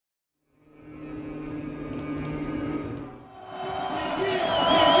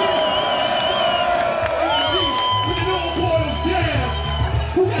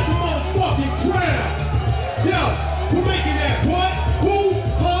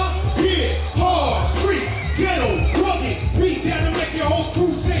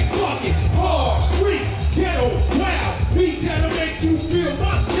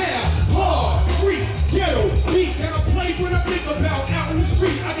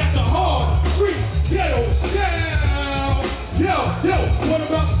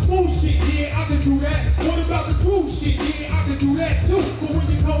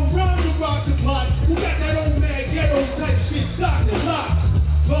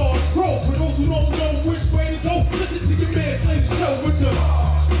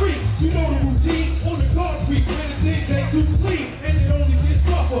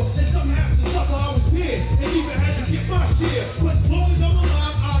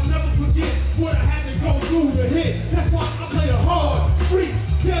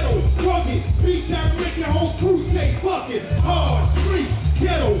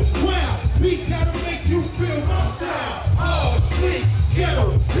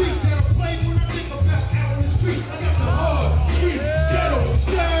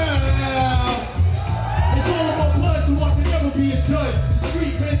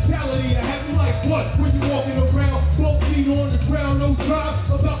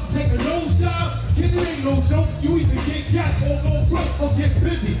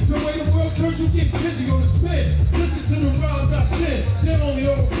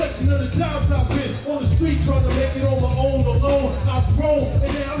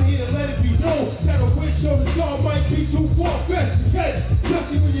show the star might be too far-fetched to catch,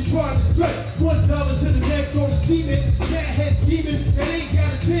 especially when you're trying to stretch. $1 to the next on the cement, that head scheming, and ain't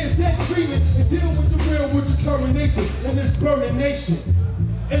got a chance that dreaming. And deal with the real with determination in this burning nation.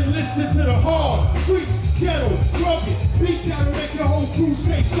 And listen to the hard, street, ghetto, rugged beat that'll make your whole crew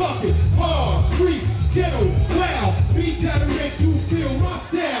say fuck it. Hard, street, ghetto, loud beat that'll make you feel my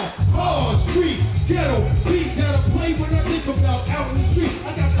style. Hard, street, ghetto, beat that'll play when I think about out in the street.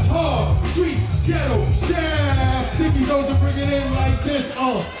 I got the hard, street, ghetto, style. Sticky those and bring it in like this,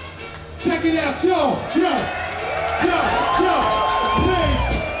 check it out, yo, please,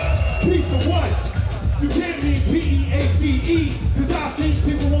 piece of what? You can't mean P-E-A-C-E, cause I see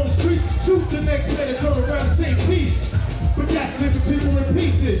people on the street shoot the next man and turn around and say peace. But that's living people in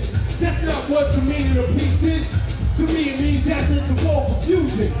pieces. That's not what the meaning of peace is. To me it means absence of all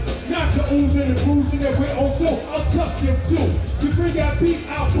confusion, not the oozing and bruising that we're also accustomed to. If we got beat,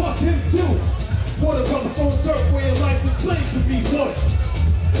 I'll bust him too. What about the phone certain way of life explained to me once?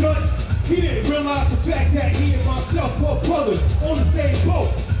 Dutch, he didn't realize the fact that he and myself were brothers on the same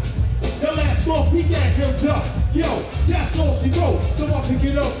boat. The last month he got hemmed up. Yo, that's all she wrote. So I pick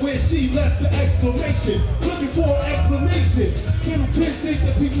it up where she left the exclamation. Looking for an explanation. Little kids think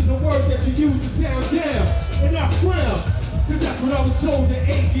the pieces of words that you use to sound down. And I frown, cause that's what I was told at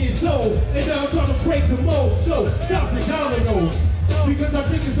 8 years old. And now I'm trying to break the mold. So stop the dominoes, because I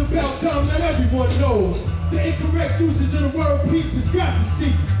think it's about time that everyone knows the incorrect usage of the word peace has got to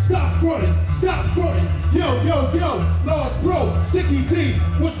cease. Stop fronting, stop fronting. Yo, Lost Bro, Sticky D,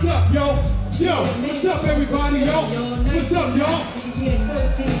 what's up, yo? Yo, what's up, everybody, yo? What's up, y'all?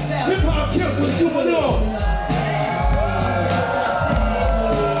 HipHopKemp, what's going on?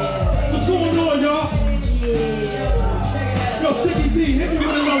 What's going on, y'all? Yo, Sticky D, hit me with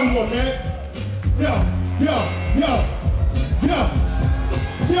another one, man. Yo.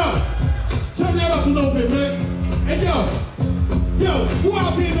 Turn that up a little bit, man. And yo, who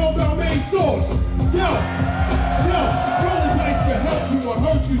out there know about main source? Yo, rolling dice can help you or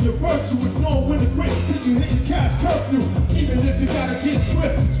hurt you. Your virtue is known when the quick, cause you hit your cash curfew. Even if you gotta get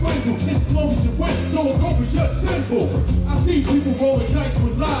swift and swindle, it's as long as you win, so a hope is just simple. I see people rolling dice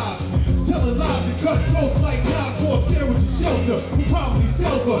with lies, telling lies and cut throats like knives for a sandwich and shelter. We probably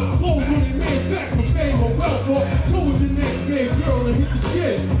silver, clothes on their man's back for fame or wealth, or go with the next big girl and hit the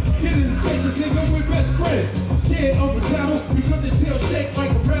skin. Get in his face and say go with best friends. Scared of a tattle because their tail shake like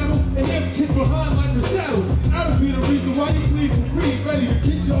a rattle, and them kiss behind like a saddle. That'll be the reason why you bleed for greed, ready to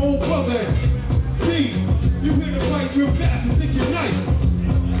kick your own brother. Speed, you hear the fight real fast and think you're nice.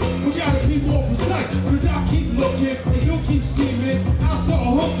 We gotta be more precise, cause I'll keep looking and you'll keep scheming. I'll start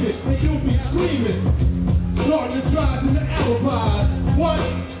hooking and you'll be screaming. Starting the tries and the alibis. What?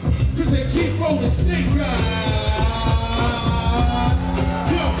 Cause they keep rolling snake eyes.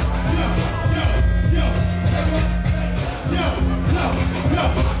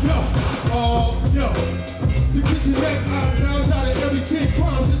 To get your neck out of bounds out of every 10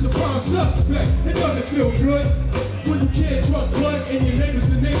 crimes is the prime suspect. It doesn't feel good when you can't trust blood and your neighbor's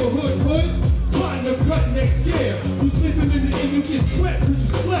the neighborhood hood. Plotting the cut next scare. You sleeping in the inn, you get sweat cause you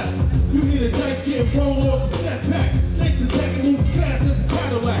slept. You hear the dice getting rolled off some step back. Snakes attacking moves fast as a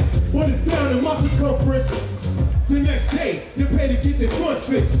Cadillac. When it's down in my circumference, the next day, they pay to get their fronts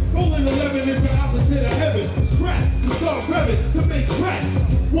fixed. Rolling 11 is the opposite of heaven. Scrap to start revving to make tracks.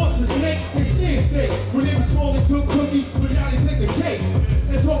 Once a snake, they stay a snake. When they were small, they took cookies, but now they take the cake.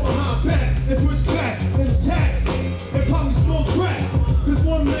 And talk behind backs, and switch backs, and tax. And probably smoke crack. Cause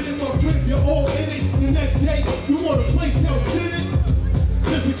 1 minute my grip, you're all in it. The next day, you want a place else in it.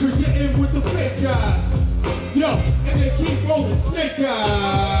 Just because you're in with the fake guys. Yo, and they keep rolling snake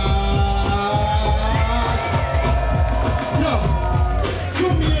eyes.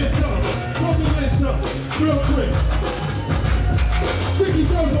 Put me in something, real quick. Sticky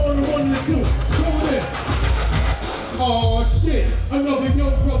throws on the 1 and the 2. Go in. Oh shit, another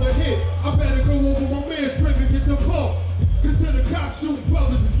young brother hit. I better go over my man's crib and get the pump. Cause to the cops shooting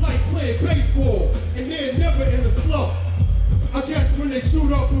brothers is like playing baseball, and they're never in a slump. I guess when they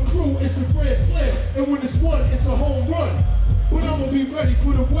shoot up a crew, it's a grand slam, and when it's one, it's a home run. But I'ma be ready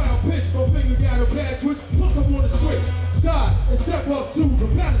for the wild pitch. My finger got a bad twitch, plus I wanna switch sides and step up to the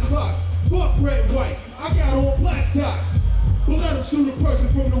batter's box. Fuck red and white, I got on black socks. But let him shoot a person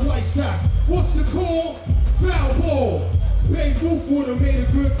from the white side. What's the call? Foul ball. Babe Ruth would've made a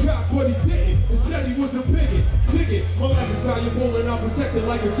good cop, but he didn't. Instead he was a bigot. Dig it. My life is valuable and I'm protected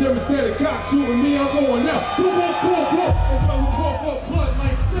like a gym. Instead of cop shooting me, I'm going out. Boom, boom, boom, boom. And when we cough up blood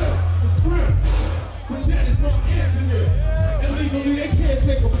like flip, it's grim. But that is my answer. And legally they can't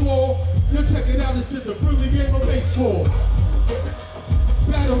take a fall. You'll check it out, it's just a friendly game of baseball.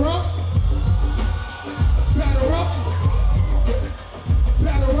 Batter up.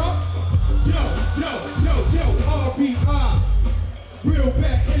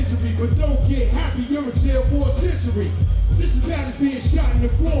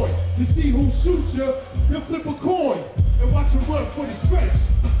 To see who shoots you, then flip a coin and watch him run for the stretch.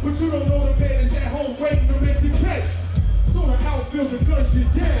 But you don't know the man is at home waiting to make the catch. So the outfield, the guns you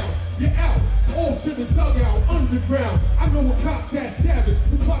down, you're out, off to the dugout, underground. I know a cop that's savage.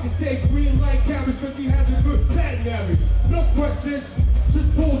 His pockets stay green like cabbage because he has a good batting average. No questions,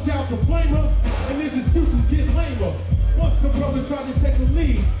 just pulls out the flamer, and his excuses get lamer. Once a brother tried to take a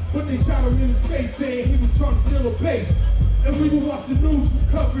lead, but they shot him in his face saying he was trying to steal a base. And we would watch the news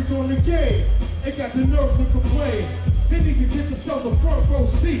coverage on the game and got the nerve to complain. They need to get themselves a front row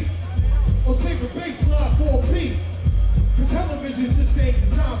seat or save a baseline for a beat. Cause television just ain't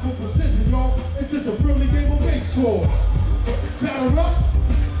designed for precision, y'all. It's just a friendly game of baseball. Batter up.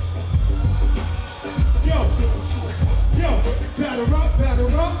 Yo,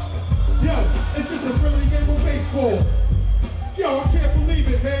 batter up. Yo, it's just a friendly game of baseball. Yo, I can't believe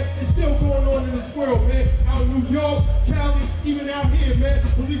it, man. It's still going on in this world, man. Out in New York, Cali, even out here, man.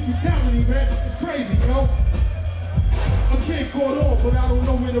 Police brutality, man. It's crazy, yo. A kid caught on, but I don't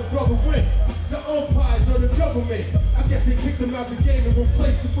know where the brother went. The umpires or the government. I guess they kicked him out the game and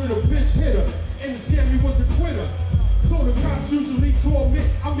replaced him with a bitch hitter. And the scammy was a quitter. So the cops usually tournament.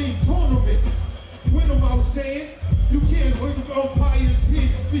 When I was saying, you can't hurt the umpires here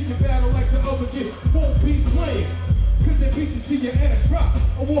to speak a battle like the other kid won't be playing. Cause they beat you till your ass drop.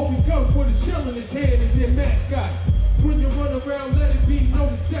 A walking gun with a shell in his hand is their mascot. When you run around, let it be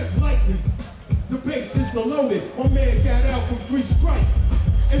noticed that's likely. The bases are loaded. My man got out from 3 strikes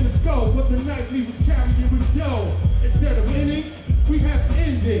in the skull, but the knife he was carrying was dull. Instead of innings, we have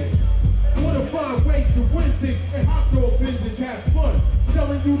endings. What a fine way to win things, and hot dog vendors have fun.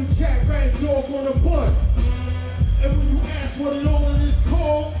 Selling you the cat, rat, dog on a bun. And when you ask what it all is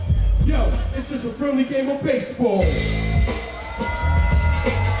called, yo, it's just a friendly game of baseball.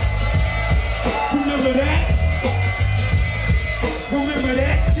 Remember that? Remember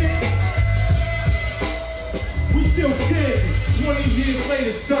that shit? We still standing. 20 years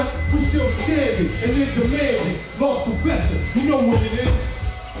later, son, we still standing and then demanding. Lost professor, you know what it is.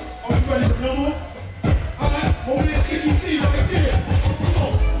 Are you ready for another one? Alright, over there, CQT right there. Come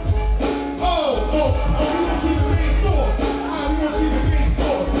on. Oh, we gonna keep the main source. Alright, we gonna keep the main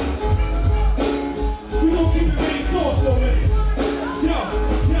source. We gonna keep the main source for a minute.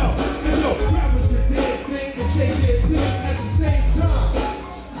 Yo, rappers can dance, sing, and shake their thing at the same time.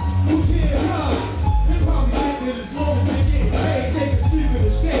 Who can't rhyme? They probably think that as long as they get paid, they can sleep in the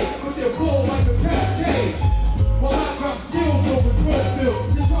shade, but they're full like a cascade. While I drop skills over drug fields,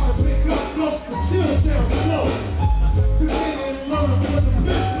 they try to pick up some, but still sound slow. Cause they didn't learn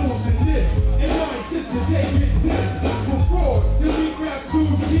fundamentals in this, and I insist that they get this. For fraud, then we grab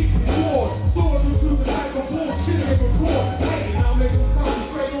tools, keep it bored. Sword them to the type of bullshit they record. Hey, and I'll make them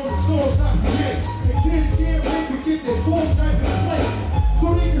concentrate on the songs I create. And kids can't wait to get their full knife and plate. So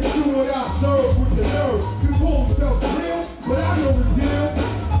they can chew what I serve with the nerve. You call themselves real, but I know the deal.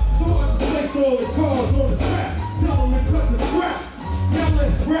 So I just place all the cars on the track. Tell them to cut the crap. Now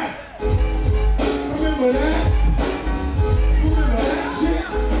let's rap. Remember that? Remember that shit?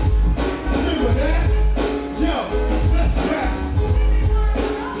 Remember that? Yo, let's rap.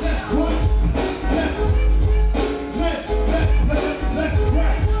 Let's what? Let's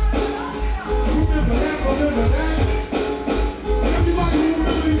rap. Remember that? Everybody who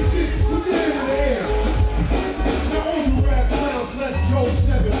remember this shit, put your hand in the air. Now all you rap clowns, let's go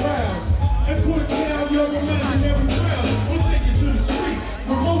 7 rounds. And put down your imaginary round. We'll take you to the streets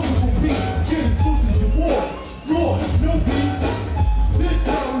with multiple beats. Get as loose as you want. Floor, no beats. This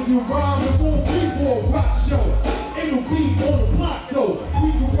time when you rhyme, it won't be for a rock show. It'll be on the block so we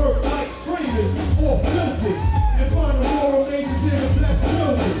can work like strainers or filters. And find the moral makers in the best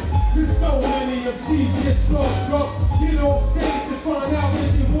buildings. Cause so many MCs get starstruck. Get off stage and find out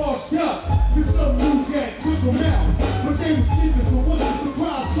that they washed up. Cause some new jack took them out. But they were sleeping, so what's the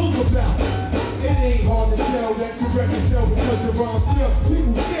surprise look about? It ain't hard to tell that you record sell because you're on sale.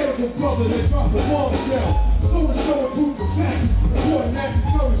 People scared of a brother that dropped a bombshell. So to show and prove the factors, important that you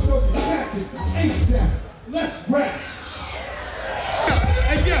come and show these factors. ASAP, let's rap.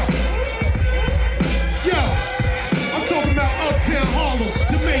 Hey yo, I'm talking about Uptown Harlem,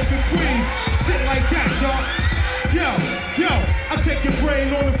 Jamaica, Queens, shit like that, y'all. Yo, I take your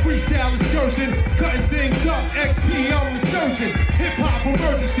brain on a freestyle excursion, cutting things up, XP, I'm the surgeon. Hip-hop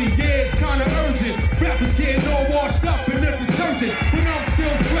emergency, yeah, it's kinda urgent. Rappers getting all washed up in their detergent, but I'm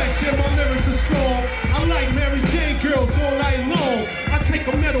still fresh and my lyrics are strong. I like Mary Jane girls all night long. I take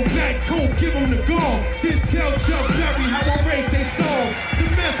a metal back coat, give them the gong, then tell Chuck Berry how I rate they song. To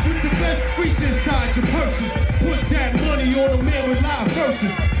mess with the best, reach inside your purses. Put that money on a man with live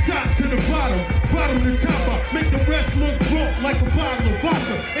verses. Top to the bottom, bottom to top, make the rest look drunk like a bottle of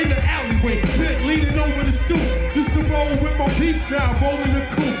vodka. And Now rolling the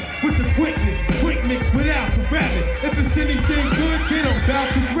coupe with the quickness, quick mix without the rabbit. If it's anything good, then I'm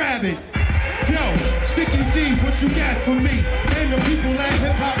about to grab it. Yo, Sticky D, what you got for me? And the people at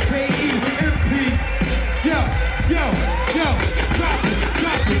HipHopKemp. Yo, yo, yo, drop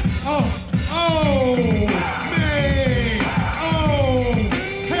it, oh, man, oh,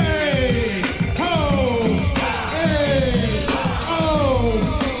 hey, oh, hey, oh,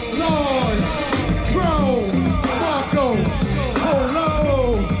 Lord, bro, Marco,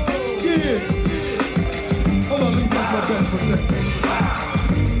 Polo, yeah. Hold on, let me touch my best for a second.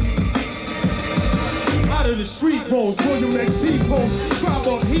 Out of the street rolls, William X people, drop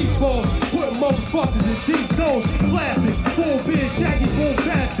up heat balls, put motherfuckers in deep zones. Classic, full beard, shaggy, full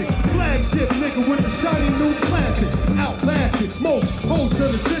plastic, flagship nigga with the shiny new classic. Outlasted, most hosts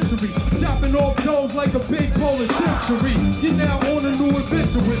of the century, chopping off toes like a big Polish century. You're now on a new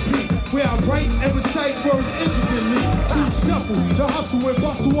adventure with me, where I write and recite words intricately. We shuffle, the hustle and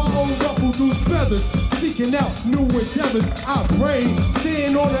bustle, I own ruffle those feathers, seeking out new endeavors. I brain,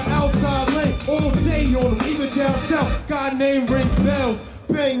 staying on the outside lane, all day on them, even down south. God name ring bells,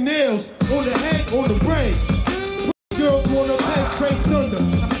 bang nails, on the head, on the brain. Girls wanna bang straight thunder.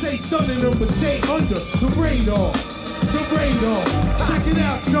 I stay stunning them, but stay under the radar. The radar. Check it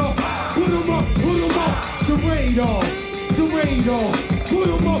out, y'all. Put them up, the radar. The radar. Put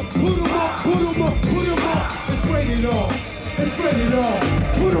them up, put them up, put them up, put them up. It's rated off. It's rated off.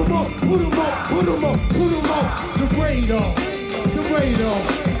 Put them up, put them up, put them up, put them up. The radar. The radar.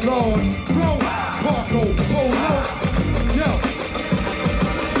 Lord, bro, Parko, Polo. Yo.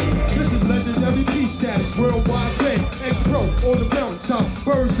 This is legendary peace status, worldwide fame. X-Pro on the mountaintop,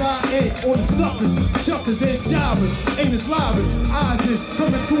 bird's eye aim on the suckers, shuckers and jobbers, ain't as livers, eyes is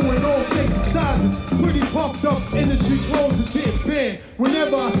coming through in all shapes and sizes. Pretty pumped up, industry clothes is getting banned.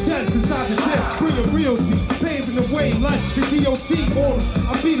 Whenever I step inside the tent, bring a realty, paving the way, lunch, the DOT on them.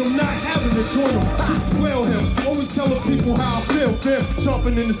 I beat them, not having to join them. Just swell him, always telling people how I feel, fam.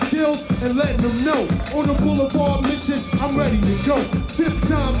 Sharpening the skills and letting them know. On the boulevard mission, I'm ready to go. Tip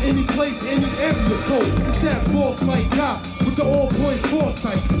time, any place, any area code. It's that false light cop with the all-point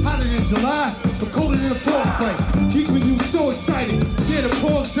foresight. Hotter than July, but colder than a frostbite. Keeping you so excited. Get a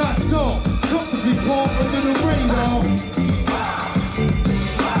pause shot star. Comfortably caught under the radar.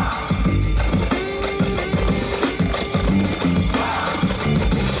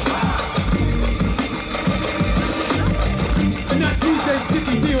 And that's DJ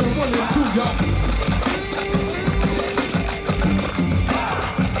Sticky D on the 1 and 2, y'all.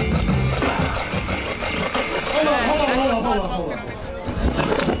 Hold on.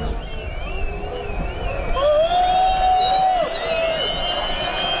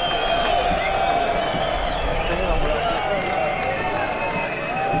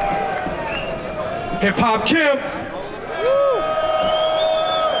 HipHopKemp.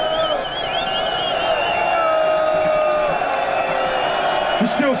 We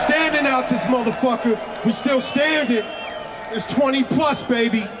still standing out this motherfucker. We still standing. It's 20 plus,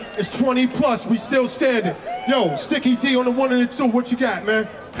 baby. It's 20 plus. We still standing. Yo, Sticky D on the 1 and the 2. What you got, man?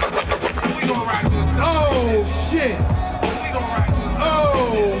 We gon' rock this. Oh shit. We gon' rock this.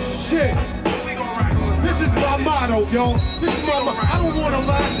 Oh shit. We gon' rock this. This is my motto, yo. This is my motto. I don't wanna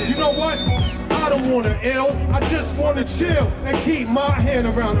lie. You know what? I don't wanna ill. I just wanna chill and keep my hand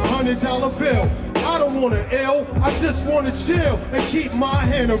around a $100 bill. I don't wanna ill. I just wanna chill and keep my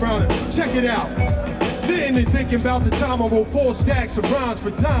hand around it. Check it out. Sitting and thinking about the time I wrote 4 stacks of rhymes for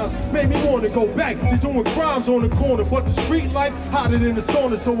times. Made me want to go back to doing crimes on the corner. But the street life hotter than the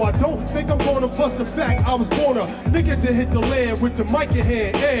sauna. So I don't think I'm gonna bust the fact I was born a nigga to hit the land with the mic in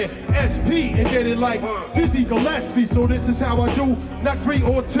hand and SP and get it like Dizzy Gillespie. So this is how I do, not 3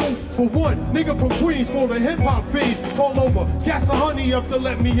 or 2, but 1. Nigga from Queens for the hip-hop fiends all over. Gas the honey up to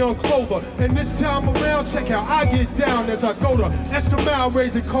let me young Clover. And this time around, check how I get down as I go to extra mile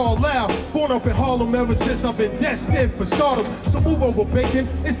raising call loud. Born up in Harlem ever since I've been destined for stardom. So move over, bacon.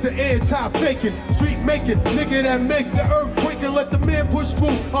 It's the anti faking, street making nigga that makes the earth quake and let the man push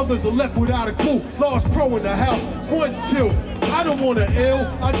through. Others are left without a clue. Lost pro in the house. 1, 2. I don't wanna ill.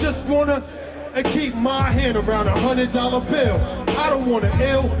 I just wanna keep my hand around a $100 bill. I don't wanna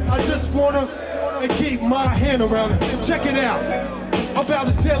ill. I just wanna keep my hand around it. Check it out. About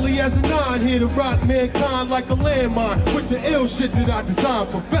as deadly as a 9, here to rock mankind like a landmine. With the ill shit that I designed,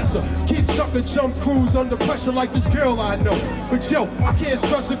 Professor. Keep sucker jump crews under pressure like this girl I know. But yo, I can't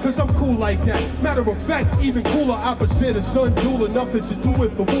stress her cause I'm cool like that. Matter of fact, even cooler opposite of Sun Dueler. Nothing to do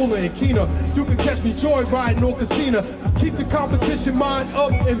with the ruler and Keener. You can catch me joy riding or casino. Keep the competition mind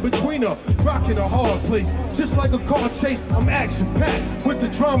up in between her. Rocking a hard place, just like a car chase. I'm action-packed with the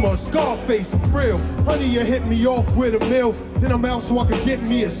drama, a Scarface, I'm real. Honey, you hit me off with a meal, then I'm out so I can get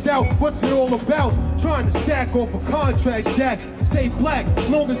me a stout. What's it all about? Trying to stack off a contract, Jack. Stay black,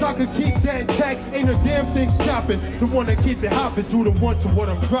 long as I can keep that intact. Ain't a damn thing stopping. The one that keep it hopping, do the one to what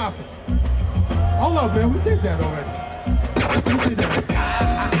I'm dropping. Hold up, man, we did that already. We did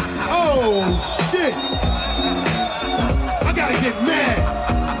that. Oh, shit. I gotta get mad.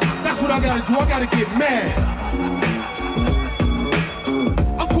 That's what I gotta do, I gotta get mad.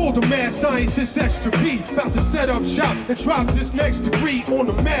 I'm called a mad scientist, extra P. About to set up shop and drop this next degree on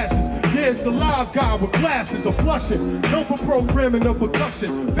the masses. There's the live guy with glasses of flushing. Known for programming of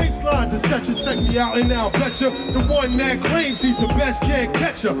percussion. Bass lines, etc. Check me out and I'll bet you. The one that claims he's the best can't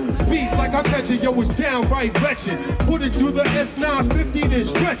catch ya. Beat like I catch it, yo, it's downright wretched. Put it to the S950, then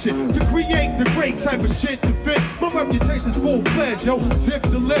stretch it. To create the great type of shit to fit. My reputation's full-fledged, yo. Zip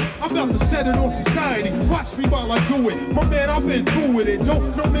the lip, I'm about to set it on society. Watch me while I do it. My man, I've been through it and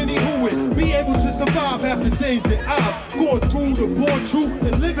don't know many who it. Be able to survive after things that I've gone through, the born true,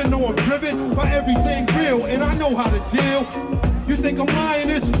 and living on driven by everything real, and I know how to deal. You think I'm lying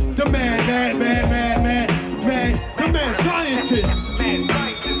this? The man, the man scientist.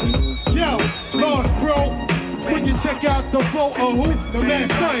 Yo, Lost Bro, when you check out the flow of who? The man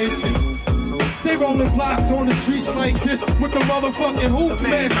scientist. They rolling blocks on the streets like this with the motherfucking who? The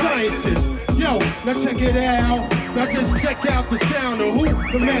man scientist. Yo, now check it out. Now just check out the sound of who?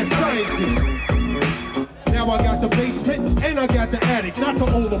 The man scientist. Now I got the basement and I got the attic. Not the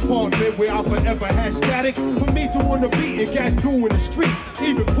old apartment where I forever had static. For me doing the beat and got through in the street.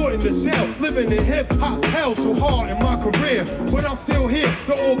 Even putting the cell, living in hip-hop hell so hard in my career. But I'm still here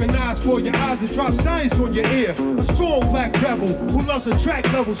to organize for your eyes and drop science on your ear. A strong black rebel who loves the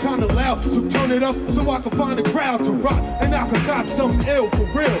track levels kinda loud. So turn it up so I can find a crowd to rock. And I can got something ill for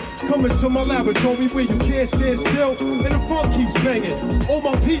real. Coming to my laboratory where you can't stand still. And the funk keeps banging. All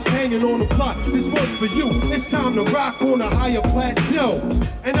my peeps hanging on the block. This one's for you. It's time to rock on a higher plateau.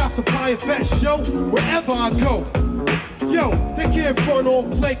 And I supply a fat show wherever I go. Yo, they can't front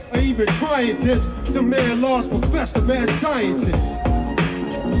on flake or even try it this. The man lost professor, mad scientist.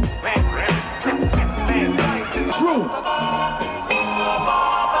 True.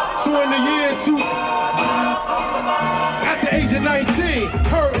 So in the year at the age of 19,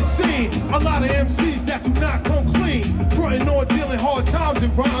 heard and seen a lot of MCs that do not come clean. Frontin' on dealing hard times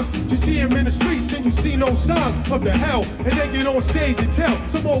and rhymes. You see them in the streets and you see no signs of the hell. And they get on stage and tell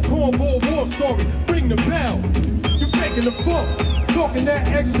some old cornball war story. Ring the bell. You faking the funk, talking that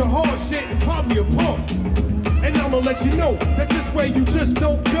extra hard shit and probably a pump. And I'ma let you know that this way you just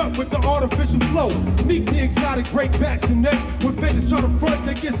don't cut with the artificial flow. Meet the exotic breakbacks and necks. When fakers try to front,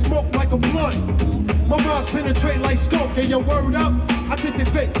 they get smoked like a blunt. My rhymes penetrate like skunk, and your word up, I think they're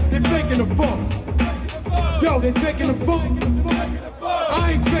faking the funk. Yo, they faking the funk.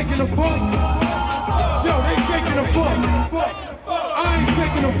 I ain't faking the funk. Yo, they faking the funk. I ain't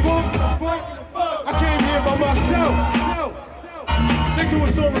faking the funk. I came here by myself. They do a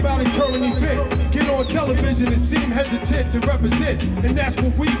song about a current event. Get on television and seem hesitant to represent. And that's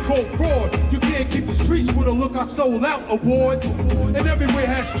what we call fraud. You can't keep the streets with a look I sold out award. And everywhere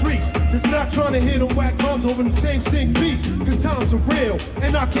has streets. It's not trying to hear them whack drums over the same stink beats. Cause times are real.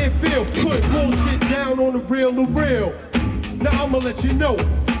 And I can't feel put bullshit down on the real. Now I'ma let you know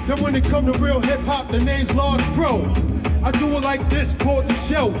that when it come to real hip-hop, the name's Lost Pro. I do it like this for the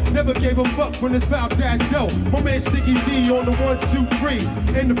show. Never gave a fuck when it's about that dough. My man Sticky D on the 1, 2, 3.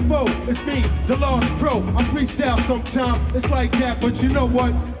 And the 4, it's me, the Lost Pro. I freestyle sometime, it's like that, but you know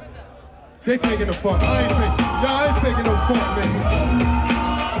what? They faking the funk. I ain't faking no funk, man.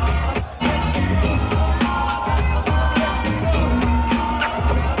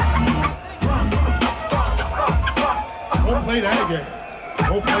 Don't play that again.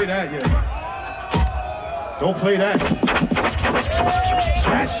 Don't play that yet. Don't play that.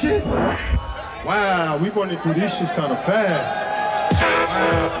 That shit? Wow, we running through these shits kind of fast.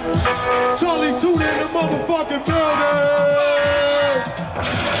 Charlie Tuna in the motherfucking building!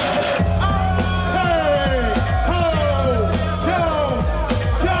 Hey! Ho! Yo!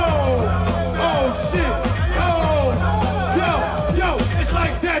 Yo! Oh shit! Oh! Yo! It's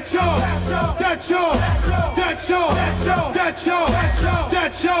like that, y'all! That y'all! That y'all! That y'all! That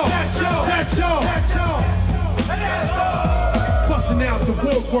y'all! That y'all! Bustin' the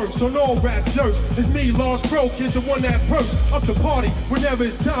woodworks on all rap jerks. It's me, Lost Bro, kid, the one that perks up the party whenever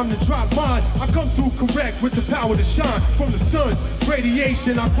it's time to drop mine. I come through correct with the power to shine from the sun's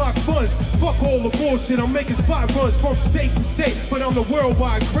radiation. I clock funds, fuck all the bullshit. I'm making spot runs from state to state, but I'm the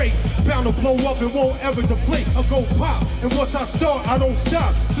worldwide great. Bound to blow up and won't ever deflate. I go pop, and once I start, I don't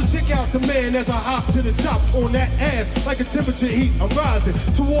stop. So check out the man as I hop to the top on that ass like a temperature heat. I'm rising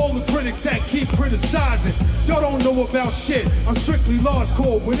to all the critics that keep criticizing. Y'all don't know about shit. I'm strictly large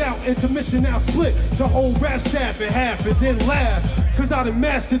core without intermission. Now split the whole rap staff in half and then laugh. Cause I done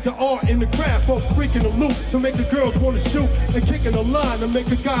mastered the art and the craft of freaking the loop to make the girls wanna shoot and kicking the line to make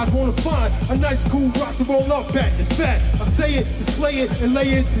the guys wanna find a nice cool rock to roll up at. It's fat. I say it, display it, and lay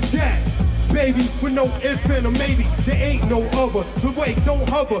it to that. Baby, with no if and a maybe, there ain't no other. But wait, don't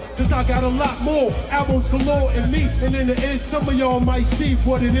hover, cause I got a lot more albums galore in me. And in the end, some of y'all might see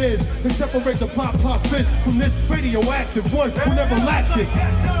what it is and separate the plop fish from this radioactive one who never lacked it.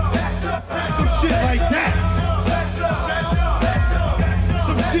 Some shit like that.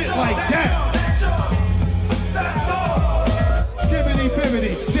 Some shit like that. Skibbity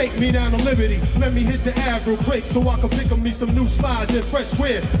bibbity, take me down to Liberty. Let me hit the ad real quick so I can pick up me some new slides and fresh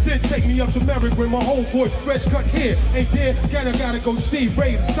wear. Then take me up to Merrick with my homeboy, fresh cut hair. Ain't there? Gotta go see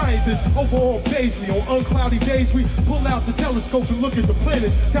Ray the scientist over on Paisley. On uncloudy days we pull out the telescope and look at the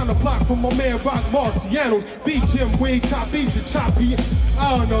planets. Down the block from my man Rock Marciano's. Beach him, wig, top beats and choppy.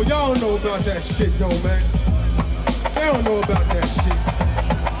 I don't know, y'all don't know about that shit though, man. They don't know about that shit.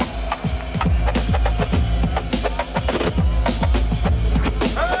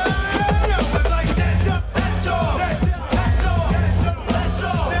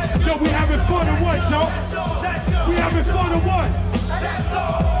 We having fun or what?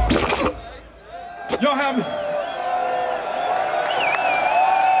 Y'all having...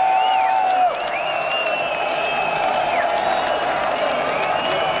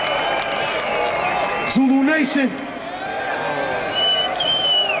 Zulu Nation.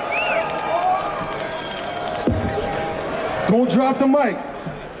 Don't drop the mic.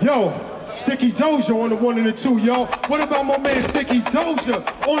 Yo. Sticky Doja on the 1 and the 2, y'all. What about my man Sticky Doja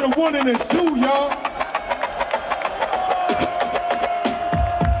on the 1 and the 2, y'all?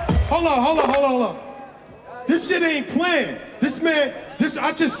 Hold on. This shit ain't planned.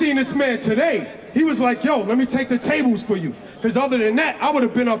 I just seen this man today. He was like, yo, let me take the tables for you. Because other than that, I would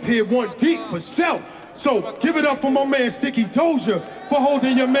have been up here one deep for self. So give it up for my man Sticky Doja for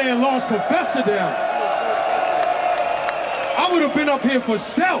holding your man Lost Professor down. I would have been up here for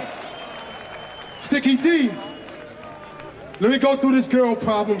self. Sticky D, let me go through this girl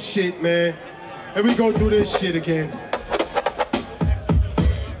problem shit, man. Let me go through this shit again.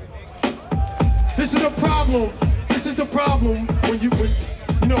 This is the problem. This is the problem when you're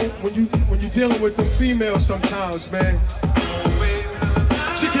dealing with the females sometimes, man.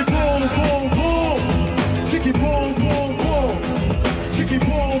 Chicky boom, boom, boom. Chicky boom, boom, boom. Chicky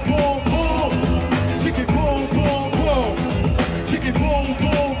boom, boom, boom. Chicky boom, boom, boom. Chicky boom,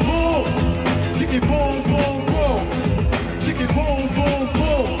 boom, boom. Chicky boom, boom, boom. Chicky boom, boom,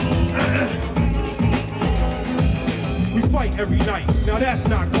 boom. We fight every night. Now that's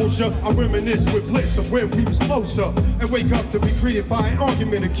not kosher. I reminisce with bliss of when we was closer and wake up to be greeted by an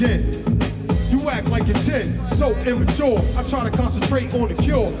argument again. You act like you're 10, so immature. I try to concentrate on the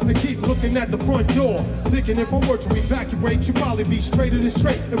cure and keep looking at the front door. Thinking if I were to evacuate, you'd probably be straighter than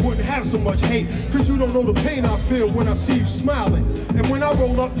straight and wouldn't have so much hate. Cause you don't know the pain I feel when I see you smiling. And when I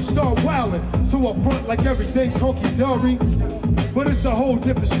roll up, you start wilding. So I front like everything's hunky-dory. But it's a whole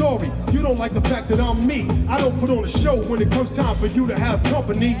different story. You don't like the fact that I'm me. I don't put on a show when it comes time for you to have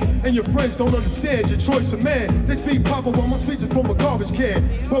company. And your friends don't understand your choice of man. They speak proper while my speech is from a garbage can.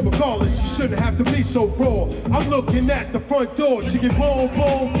 But regardless, you shouldn't have to be so raw. I'm looking at the front door. Chicken boom,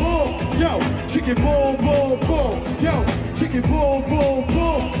 boom, boom. Yo, chicken boom, boom, boom. Yo, chicken boom, boom,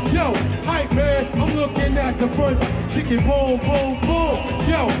 boom. Yo, hype man, I'm looking at the front. Chicken boom, boom, boom.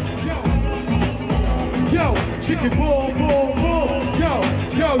 Yo, chicken boom, boom, boom.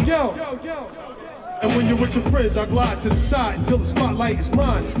 Yo. And when you're with your friends, I glide to the side until the spotlight is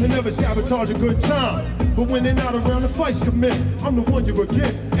mine. They never sabotage a good time. But when they're not around, the fights commence. I'm the one you're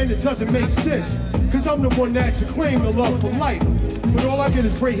against, and it doesn't make sense. Cause I'm the one that you claim the love for life. But all I get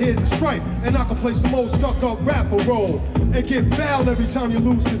is gray hairs and stripe. And I can play some old stuck-up rapper role and get fouled every time you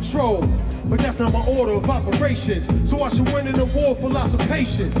lose control. But that's not my order of operations. So I should win an award for lots of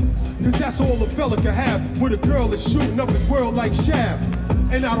patience. Cause that's all a fella can have with a girl that's shooting up his world like Shaft.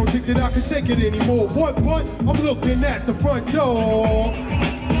 And I don't think that I can take it anymore. What? I'm looking at the front door.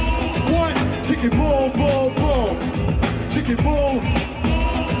 What? Chicken boom, boom, boom. Chicken boom.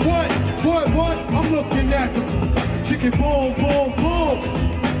 What? I'm looking at the chicken boom, boom, boom.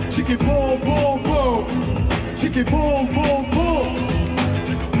 Chicken boom, boom, boom. Chicken boom, boom, boom.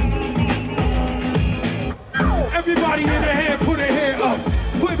 Everybody in the hand, put a hand up.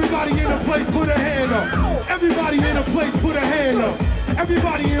 Everybody in the place, put a hand up. Everybody in the place, put a hand up.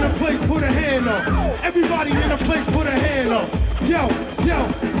 Everybody in the place, put a hand up. Everybody in the place, put a hand up. Yo, yo,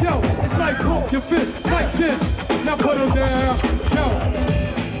 yo, it's like pump your fist like this. Now put them down,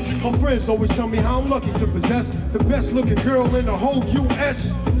 yo. My friends always tell me how I'm lucky to possess the best looking girl in the whole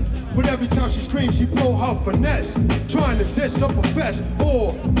U.S. But every time she screams, she blow her finesse, trying to dish up a fest.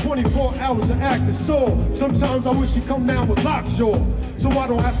 Or 24 hours of acting sore. Sometimes I wish she'd come down with lockjaw, so I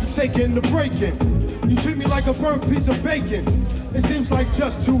don't have to take in the breaking. You treat me like a burnt piece of bacon. It seems like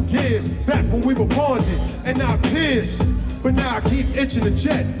just 2 years back when we were bonded and not peers. But now I keep itching to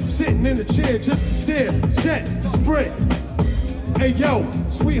jet, sitting in the chair just to stare, set to sprint. Hey yo,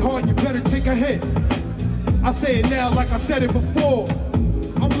 sweetheart, you better take a hit. I say it now like I said it before.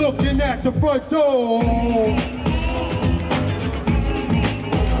 I'm looking at the front door.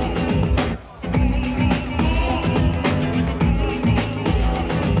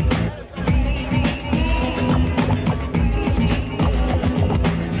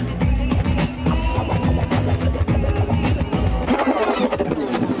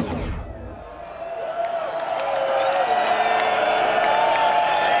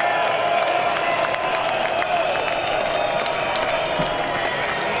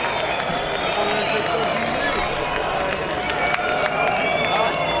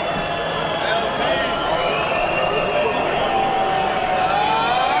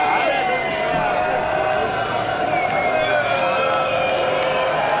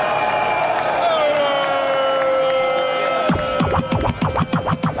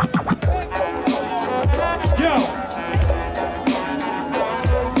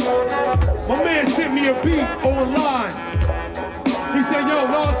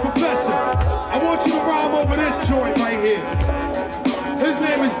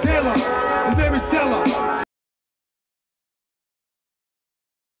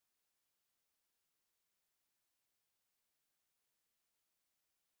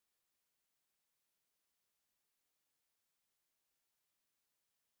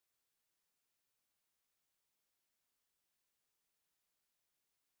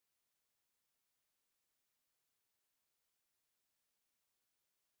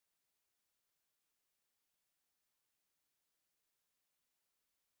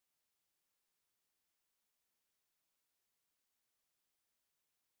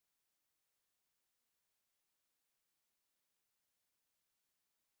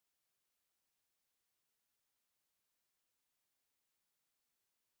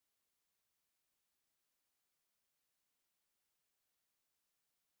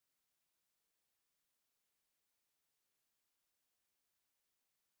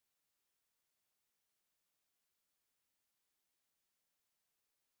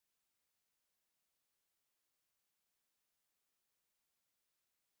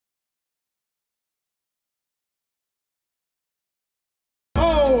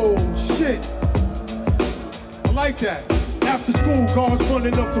 I like that. After school, cars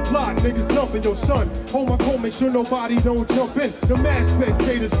running up the block, niggas dumping your son. Hold my coat, make sure nobody don't jump in. The mass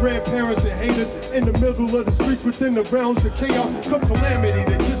spectators, grandparents and haters in the middle of the streets within the realms of chaos. Some calamity,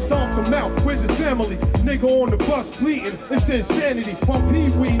 they just stomped him out. Where's his family? Nigga on the bus bleeding, it's insanity. While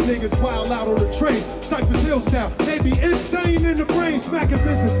Pee-wee niggas wild out on the train. Cypress Hill style, they be insane in the brain. Smacking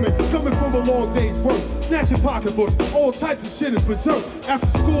businessmen, coming from a long day's work. Snatching pocketbooks, all types of shit is berserk. After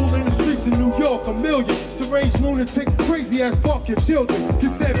school in the streets in New York, a million deranged lunatic, crazy ass fucking children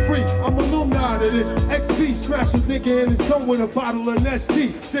get set free. I'm alumni to this. XP smash a nigga in his tongue with a bottle of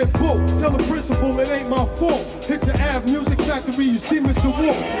ST. Then pull, tell the principal it ain't my fault. Hit the Ave Music Factory, you see Mr.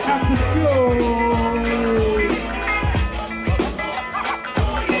 Wolf. After school.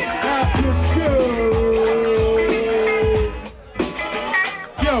 After school.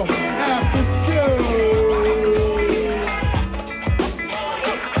 Yo, after school.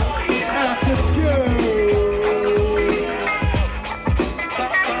 After school.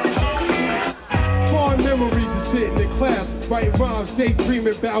 Sitting in class, writing rhymes,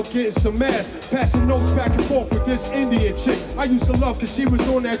 daydreaming about getting some ass, passing notes back and forth with this Indian chick I used to love cause she was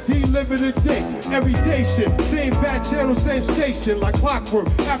on that D-limited dick. Everyday shit, same back channel, same station, like clockwork.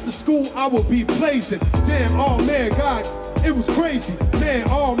 After school, I would be blazing. Damn, oh man, God, it was crazy. Man,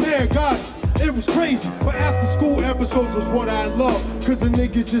 oh man, God, it was crazy. But after school episodes was what I loved, cause the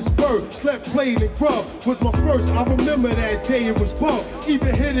nigga just burped, slept, played, and grubbed. Was my first, I remember that day it was bump.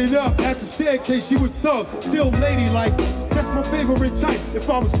 Even hit it up at the staircase, she was thug. Still ladylike, that's my favorite type. If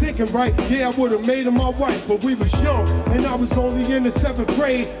I was thinking right, yeah, I would've made her my wife. But we was young, and I was only in the 7th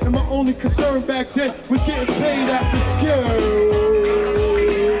grade. And my only concern back then was getting paid after school.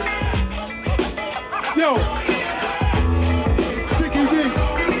 Yo, Sticky Beats,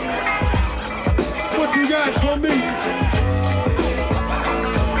 what you got for me?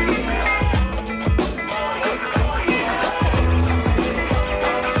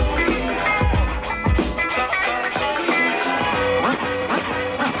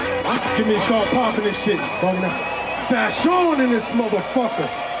 Give me a start popping this shit. Fashion in this motherfucker.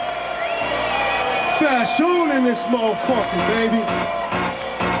 Fashion in this motherfucker, baby.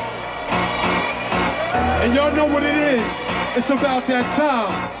 And y'all know what it is. It's about that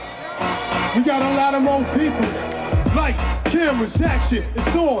time. We got a lot of more people. Lights, cameras, action,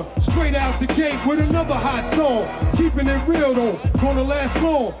 it's on. Straight out the gate with another hot song. Keeping it real though, gonna last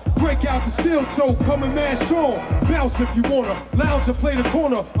long. Break out the steel toe, coming mad strong. Bounce if you wanna, lounge or play the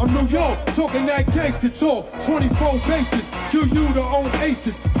corner. I'm New York, talking that gangster talk. 24 bases, kill you the old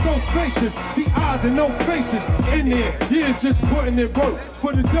aces. So spacious, see eyes and no faces. In there, years just putting in work.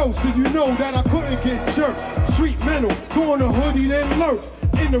 For the dough, so you know that I couldn't get jerked. Street mental, going to hoodie then lurk.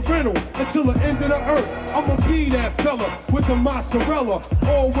 In the rental, until the end of the earth. I'ma be that fella with the mozzarella.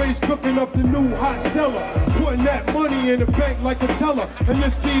 Always cooking up the new hot seller. Putting that money in the bank like a teller. And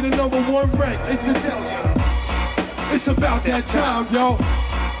this be the #1 rank, it's a tell ya. It's about that time, yo.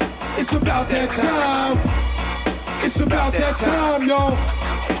 It's about that time. It's about that time, yo.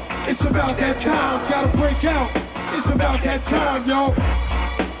 It's about that time, gotta break out. It's about that time, yo.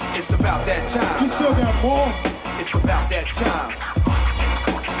 It's about that time. You still got more. It's about that time.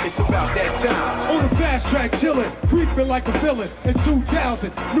 It's about that time. On the fast track, chillin', creeping like a villain. In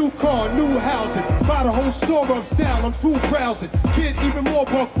 2000, new car, new housing. Buy the whole store of style, I'm through browsing. Kid, even more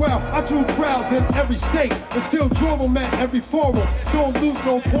buck wow. I drew crowds in every state and still drove them at every forum. Don't lose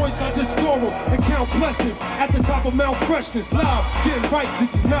no points, I just score them and count blessings. At the top of Mount Freshness, live, getting right,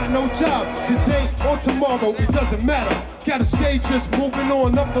 this is not no job. Today or tomorrow, it doesn't matter. Gotta stay just moving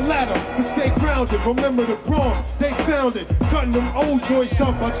on up the ladder. But stay grounded, remember the Bronx, they found it. Cutting them old joints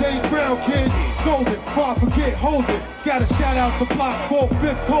up by James Brown, kid. Golden, far forget, hold it. Gotta shout out the block, 4th,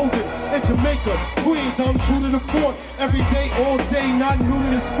 5th, Golden. In Jamaica, Queens, I'm true to the fort. Every day, all day, not new to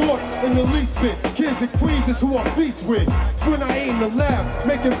the sport. In the least bit, kids in Queens is who I feast with. When I ain't in the lab,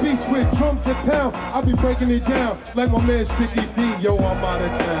 making beats with drums that pound, I'll be breaking it down like my man Sticky D, yo, I'm out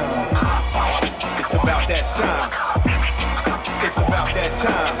of town. It's about that time. It's about that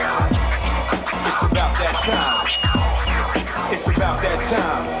time. It's about that time. It's about that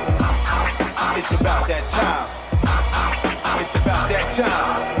time. It's about that time. It's about that time.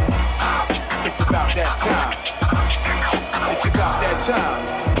 It's about that time. It's about that time.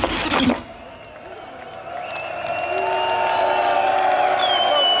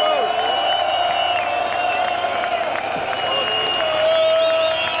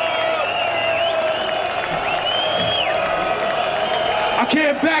 I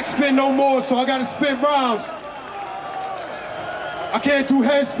can't backspin no more, so I gotta spin rhymes. I can't do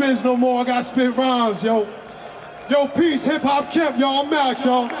head spins no more, I gotta spin rhymes, yo. Yo, peace, HipHopKemp, yo, I'm out,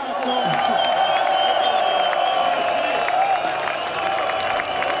 yo.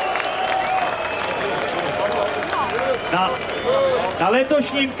 Na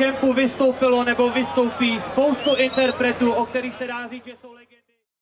letošním kempu vystoupilo nebo vystoupí spoustu interpretů, o kterých se dá říct, že jsou legendy.